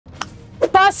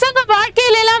பசங்க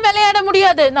வாழ்க்கையில எல்லாம் விளையாட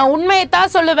முடியாது. நான் உண்மையை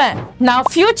தான் சொல்லுவேன். நான்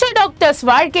ஃபியூச்சர் டாக்டர்ஸ்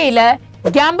வாழ்க்கையில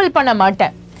கேம்பிள் பண்ண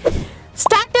மாட்டேன்.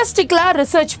 ஸ்டாட்டிஸ்டிக்கலா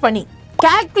ரிசர்ச் பண்ணி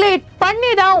கால்குலேட் பண்ணி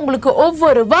தான் உங்களுக்கு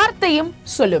ஒவ்வொரு வார்த்தையும்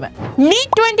சொல்லுவேன்.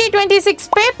 நீட் 2026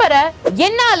 பேப்பரை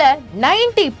என்னால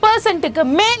 90%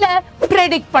 மேல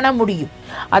ப்ரெடிக்ட் பண்ண முடியும்.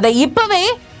 அதை இப்பவே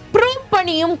ப்ரூவ்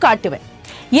பண்ணியும் காட்டுவேன்.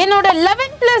 என்னோட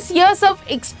 11+ years of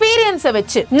experience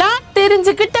வச்சு நான்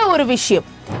தெரிஞ்சுக்கிட்ட ஒரு விஷயம்,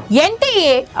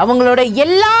 NTA அவங்களோட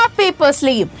எல்லா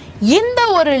பேப்பர்ஸ்லயும் இந்த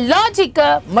ஒரு லாஜிக்க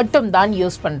மட்டும் தான்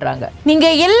யூஸ் பண்றாங்க. நீங்க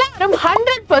எல்லாரும்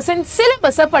 100%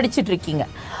 சிலபஸ படிச்சிட்டு இருக்கீங்க.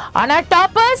 ஆனா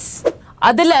டாப்பர்ஸ்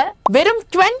அதுல வெறும்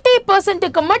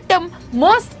 20%க்கு மட்டும்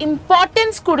மோஸ்ட்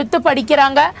இம்பார்ட்டன்ஸ் கொடுத்து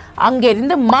படிக்கிறாங்க. அங்க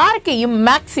இருந்து மார்க்கையும்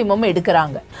மேக்ஸிமம்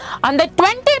எடுக்கிறாங்க. அந்த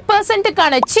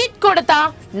 20%க்கான சீட் கோட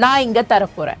தான் நான் இங்க தர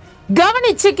போறேன்.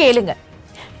 கவனிச்சு கேளுங்க.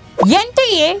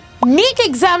 NTA நீட்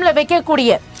எக்ஸாம்ல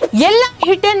வைக்கக்கூடிய எல்லா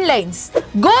ஹிடன் லைன்ஸ்,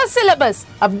 கோ சிலபஸ்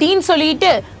அப்படின்னு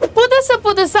சொல்லிட்டு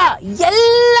புதுசா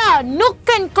எல்லா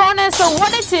நுக் அண்ட் கார்னர்ஸை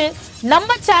உடைச்சு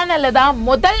நம்ம சேனல்ல தான்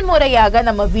முதல் முறையாக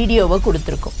நம்ம வீடியோவை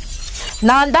கொடுத்துருக்கோம்.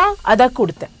 நான் தான் அதை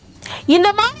கொடுத்தேன். இந்த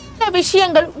மாதிரியான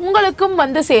விஷயங்கள் உங்களுக்கும்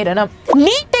வந்து சேரணும்.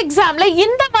 நீட் எக்ஸாம்ல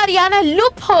இந்த மாதிரியான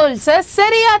லூப் ஹோல்ஸை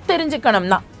சரியா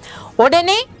தெரிஞ்சுக்கணும்னா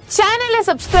உடனே சேனலை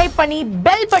சப்ஸ்கிரைப் பண்ணி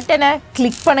பெல் பட்டனை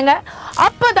கிளிக் பண்ணுங்க.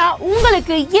 அப்பதான்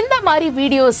உங்களுக்கு இந்த மாதிரி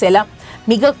வீடியோஸ் எல்லாம்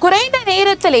மிக குறைந்த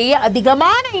நேரத்திலேயே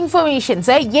அதிகமான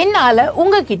இன்ஃபர்மேஷன்ஸை என்னால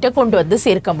உங்ககிட்ட கொண்டு வந்து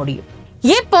சேர்க்க முடியும்.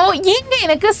 இப்போ இங்க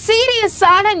எனக்கு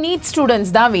சீரியஸான நீட்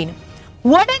ஸ்டூடெண்ட்ஸ் தான் வேணும்.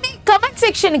 உடனே கமெண்ட்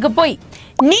செக்ஷனுக்கு போய்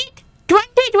NEET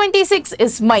 2026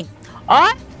 is mine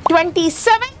or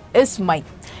 27 is mine.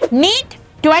 NEET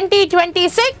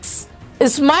 2026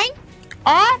 is mine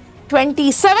or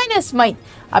 27 is mine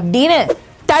அப்படின்னு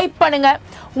டைப் பண்ணுங்க.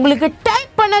 உங்களுக்கு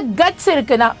டைப் பண்ண கட்ஸ்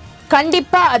இருக்குன்னா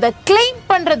கண்டிப்பா அதை கிளைம்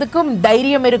பண்றதுக்கும்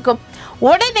தைரியம் இருக்கும்.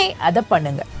 உடனே அதை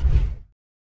பண்ணுங்க.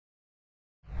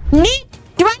 நீட்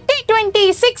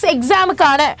 2026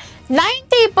 எக்ஸாமுக்கான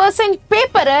 90%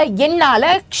 பேப்பரை என்னால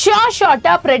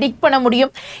ஷார்ட்டா ப்ரெடிக்ட் பண்ண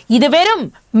முடியும். இது வெறும்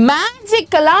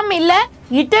மேஜிக்கெல்லாம் இல்ல,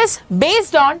 it is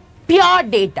based on pure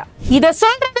data. இத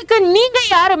சொல்றதுக்கு நீங்க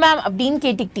யாரு மேம் அப்படின்னு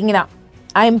கேட்டுக்கிட்டீங்கன்னா,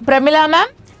 I am Premila Mam,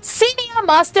 senior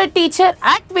master teacher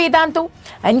at Vedantu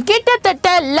and கிட்டத்தட்ட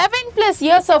 11+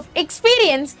 years of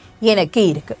experience எனக்கு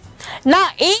இருக்கு.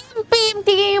 நான்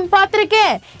AMPMTயையும்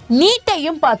பார்த்திருக்கேன்,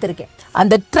 நீட்டையும் பார்த்திருக்கேன்,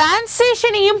 அந்த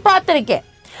டிரான்சிஷனையும் பார்த்திருக்கேன்.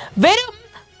 வெறும்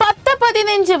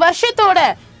 10-15 வருஷத்தோட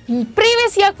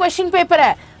ப்ரீவியஸ் இயர் கொஸ்டின் பேப்பரை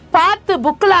பார்த்து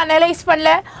புக்கில் அனலைஸ்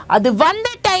பண்ணல. அது வந்த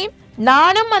டைம்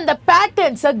நானும் அந்த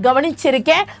பேட்டர்ன்ஸை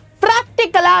கவனிச்சிருக்கேன்.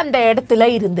 ப்ராக்டிக்கலா அந்த இடத்துல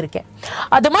இருந்திருக்கேன்.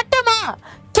 அது மட்டுமா,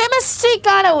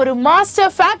 கெமிஸ்ட்ரிக்கான ஒரு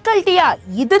மாஸ்டர் ஃபேக்கல்ட்டியா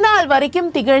இது நாள்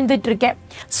வரைக்கும் திகழ்ந்துட்டு இருக்கேன்.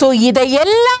 ஸோ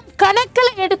இதையெல்லாம்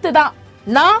கணக்கில் எடுத்துதான்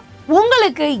நான்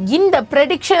உங்களுக்கு இந்த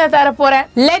ப்ரெடிக்ஷனை தர போறேன்.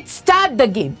 Let's start the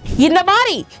game. இந்த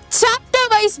மாதிரி chapter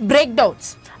wise break downs,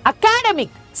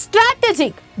 academic,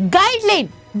 strategic, guideline,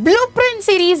 blue print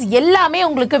series எல்லாமே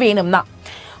உங்களுக்கு வேணும்னா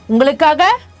உங்களுக்காக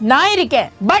நான் இருக்கேன்.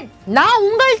 பட் நான்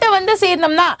உங்கள்கிட்ட வந்து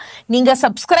சேரணும்னா நீங்க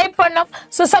சப்ஸ்கிரைப் பண்ணணும்.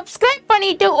 ஸோ சப்ஸ்கிரைப்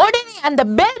பண்ணிட்டு உடனே அந்த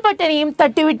பெல் பட்டனையும்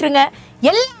தட்டி விட்டுருங்க.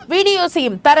 எல்லா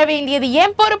வீடியோஸையும் தர வேண்டியது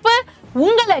என் பொறுப்பு.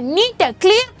 உங்களை நீட்டை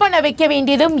கிளியர் பண்ண வைக்க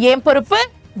வேண்டியதும் என் பொறுப்பு.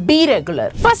 B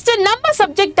regular. ஃபர்ஸ்ட் நம்ம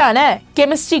சப்ஜெக்டான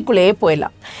கெமிஸ்ட்ரிக்குள்ளேயே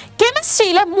போயிடலாம்.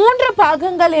 கெமிஸ்ட்ரியில 3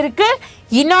 பாகங்கள் இருக்கு: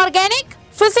 இன்ஆர்கானிக்,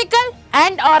 பிசிக்கல்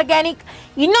அண்ட் ஆர்கானிக்.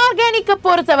 இன்ஆர்கானிக்கை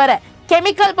பொறுத்தவரை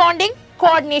கெமிக்கல் பாண்டிங்,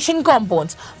 கோஆர்டினேஷன்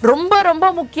காம்பவுண்ட்ஸ் ரொம்ப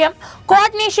முக்கியம்.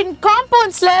 கோஆர்டினேஷன்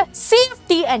காம்பவுண்ட்ஸ்ல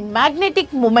சேஃப்டி அண்ட்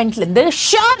மேக்னெட்டிக் மூமெண்ட்ல இருந்து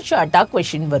ஷார்ட்டா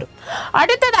क्वेश्चन வரும்.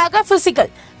 அடுத்ததாக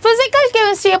பிசிக்கல்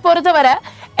கெமிஸ்ட்ரியை பொறுத்தவரை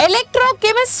எலக்ட்ரோ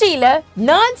கெமிஸ்ட்ரியில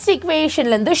நர்ன்ஸ்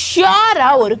ஈக்குவேஷன்ல இருந்து ஷியரா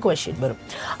ஒரு क्वेश्चन வரும்.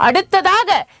 அடுத்ததாக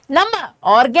நம்ம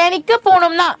ஆர்கானிக்கு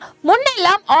போனோம்னா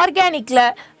முன்னெல்லாம் ஆர்கானிக்ல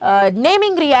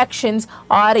நேமிங் ரியாக்ஷன்ஸ்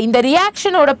ஆர் இந்த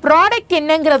ரியாக்ஷனோட ப்ராடக்ட்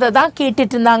என்னங்கிறத தான்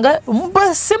கேட்டுட்டு இருந்தாங்க. ரொம்ப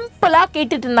சிம்பிளா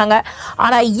கேட்டுட்டு இருந்தாங்க.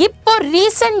 ஆனா இப்போ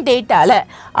ரீசன்ட் டேட்டால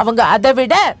அவங்க அதை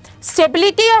விட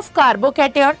stability of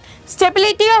கார்போகேட்டையான்,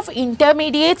 stability of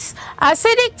intermediates,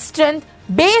 acidic strength,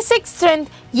 basic strength,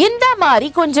 இந்த மாதிரி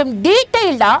கொஞ்சம்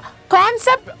டீடைல்டா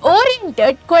கான்செப்ட்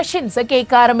ஓரியன்டட் क्वेश्चंस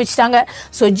கேட்க ஆரம்பிச்சிட்டாங்க.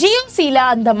 ஸோ ஜியூசியில்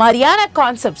அந்த மாதிரியான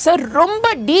கான்செப்ட்ஸை ரொம்ப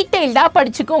டீடைல்டா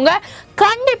படிச்சுக்கோங்க.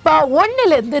 கண்டிப்பா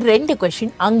 1லேருந்து 2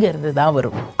 क्वेश्चन அங்கிருந்து தான்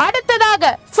வரும்.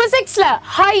 அடுத்ததாக பிசிக்ஸ்ல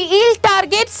ஹை ஈல்ட்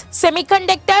டார்கெட்ஸ்,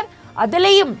 செமிகண்டக்டர்,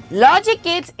 அதுலேயும் லாஜிக்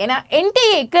கேட்ஸ். ஏன்னா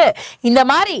NTA க்கு இந்த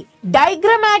மாதிரி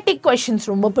டயக்ராமேட்டிக் क्वेश्चंस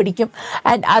ரொம்ப பிடிக்கும்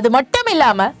and அது மட்டும்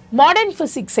இல்லாம மாடர்ன்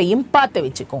பிசிக்ஸையும் பார்த்து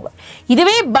வெச்சுக்கோங்க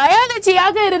இதுவே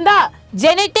பயாலஜியாக இருந்தா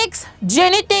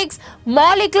genetics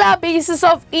molecular basis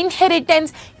of inheritance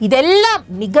இதெல்லாம்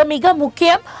மிக மிக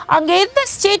முக்கியம் அங்க இருந்த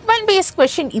ஸ்டேட்மென்ட் பேஸ்ட்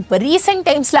क्वेश्चन இப்ப ரீசன்ட்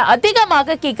டைம்ஸ்ல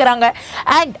அதிகமாக கேக்குறாங்க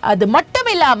and அது மட்டும்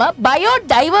இல்லாம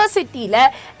பயோடைவர்சிட்டில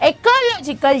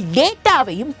எக்காலஜிக்கல்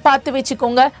டேட்டாவையும் பார்த்து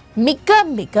வெச்சுக்கோங்க மிக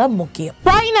மிக முக்கியம்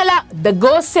ஃபைனலா the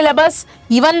ghost syllabus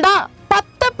இவன்தான்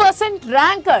 10%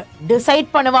 rank decide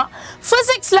பண்ணுவான்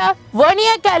physicsல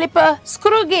vernier caliper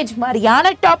screw gauge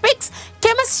மாதிரியான topics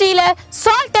chemistryல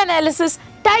salt analysis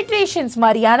titrations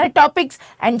மாதிரியான topics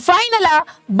and finally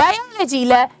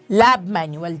biologyல lab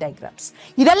manual diagrams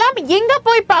இதெல்லாம் எங்க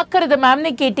போய் பார்க்கிறது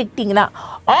மேம்னு கேட்டிட்டீங்கன்னா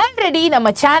ஆல்ரெடி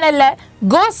நம்ம சேனல்ல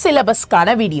ghost syllabus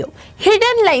கான வீடியோ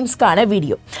hidden lines கான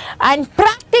வீடியோ and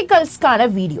practicals கான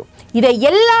வீடியோ இத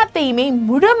எல்லாத்தையுமே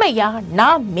முழுமையா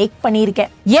நான் மேக்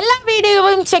பண்ணியிருக்கேன் எல்லா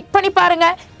வீடியோவையும் செக் பண்ணி பாருங்க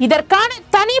இதற்கான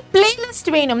தனி பிளேலிஸ்ட்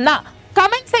வேணும்னா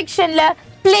கமெண்ட் செக்ஷன்ல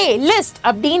பிளேலிஸ்ட்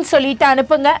அப்படினு சொல்லிட்டு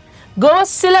அனுப்புங்க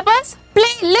ghost syllabus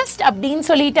பிளேலிஸ்ட் அப்படினு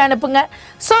சொல்லிட்டு அனுப்புங்க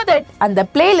so that அந்த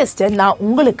பிளேலிஸ்ட் நான்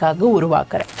உங்களுக்காக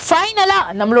உருவாக்குறேன் ஃபைனலா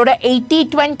நம்மளோட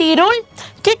 80-20 ரூல்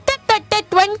கிட்டத்தட்ட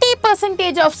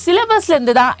 20% of syllabusல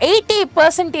இருந்து தான்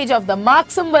 80% of the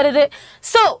marksம் வருது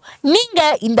so நீங்க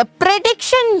இந்த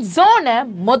prediction zone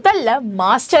முதல்ல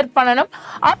மாஸ்டர் பண்ணனும்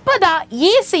அப்பதான்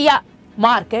ஈஸியா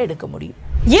மார்க் எடுக்க முடியும்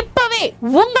இப்பவே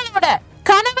உங்களோட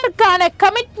கனவுக்கான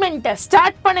கமிட்மென்ட்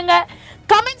ஸ்டார்ட் பண்ணுங்க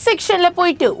கமெண்ட் செக்ஷன்ல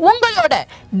போயிட்டு உங்களோட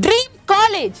dream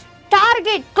college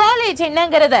target college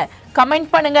என்னங்கறத comment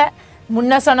பண்ணுங்க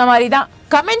முன்ன சொன்ன மாதிரி தான்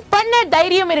கமெண்ட் பண்ண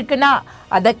தைரியம் இருக்குன்னா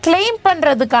அதை கிளைம்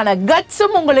பண்றதுக்கான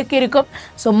கட்ஸும் உங்களுக்கு இருக்கும்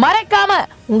சோ மறக்காம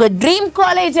உங்க ட்ரீம்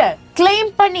காலேஜை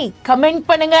கிளைம் பண்ணி கமெண்ட்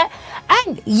பண்ணுங்க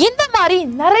and இந்த மாதிரி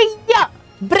நிறைய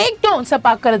பிரேக் டவுன்ஸை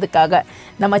பார்க்கிறதுக்காக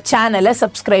நம்ம சேனலை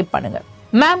சப்ஸ்கிரைப் பண்ணுங்க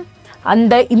மேம்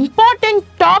அந்த இம்பார்ட்டன்ட்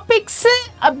டாபிக்ஸ்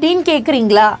அப்படின்னு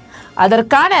கேக்குறீங்களா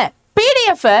அதற்கான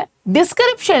PDF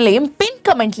டிஸ்கிரிப்ஷன்லயும் பின்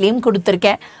கமெண்ட்லயும்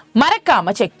கொடுத்திருக்கேன்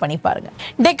மறக்காம செக் பண்ணி பாருங்க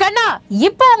டேக்கண்ணா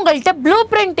இப்போ உங்கள்ட்ட ப்ளூ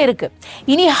பிரிண்ட் இருக்கு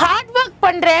இனி ஹார்ட் ஒர்க்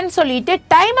பண்றேன்னு சொல்லிட்டு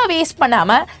டைமை வேஸ்ட்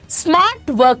பண்ணாம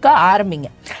ஸ்மார்ட் ஒர்க்க ஆரம்பிங்க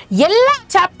எல்லா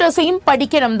சாப்டர்ஸையும்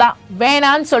படிக்கணும் தான்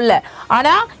வேணான்னு சொல்ல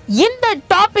ஆனா இந்த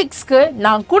டாபிக்ஸ்க்கு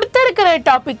நான் கொடுத்திருக்கிற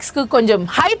டாபிக்ஸ்க்கு கொஞ்சம்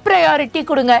ஹை ப்ரையாரிட்டி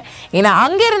கொடுங்க ஏன்னா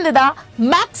அங்கிருந்து தான்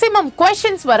மேக்ஸிமம்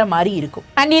क्वेश्चंस வர மாதிரி இருக்கும்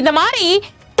அண்ட் இந்த மாதிரி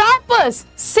டாப்பர்ஸ்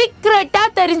சீக்ரெட்டா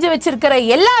தெரிஞ்சு வச்சிருக்கிற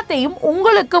எல்லாத்தையும்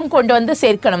உங்களுக்கும் கொண்டு வந்து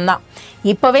சேர்க்கணும் தான்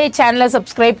இப்பவே சேனலை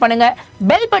சப்ஸ்கிரைப் பண்ணுங்க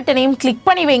பெல் பட்டனையும் கிளிக்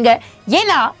பண்ணி வைங்க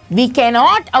ஏன்னா we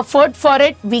cannot afford for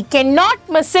it we cannot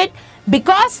miss it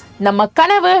because நம்ம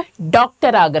கனவு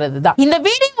டாக்டர் ஆகிறது தான் இந்த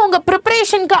வீடியோ உங்க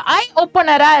ப்ரிப்பரேஷனுக்கு ஐ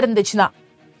ஓபனரா இருந்துச்சுன்னா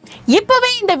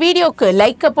இப்பவே இந்த வீடியோக்கு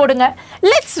லைக் போடுங்க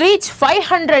லெட்ஸ் ரீச்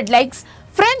 500 லைக்ஸ்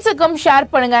ஃப்ரெண்ட்ஸுக்கும்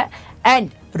ஷேர் பண்ணுங்க அண்ட்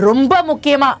ரொம்ப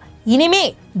முக்கியமா இனிமே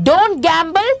don't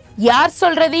gamble யார்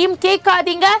சொல்றதையும்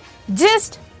கேட்காதீங்க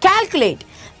just calculate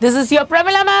this is your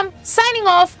Premila Mam signing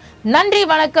off நன்றி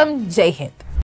வணக்கம் ஜெய் ஹிந்த்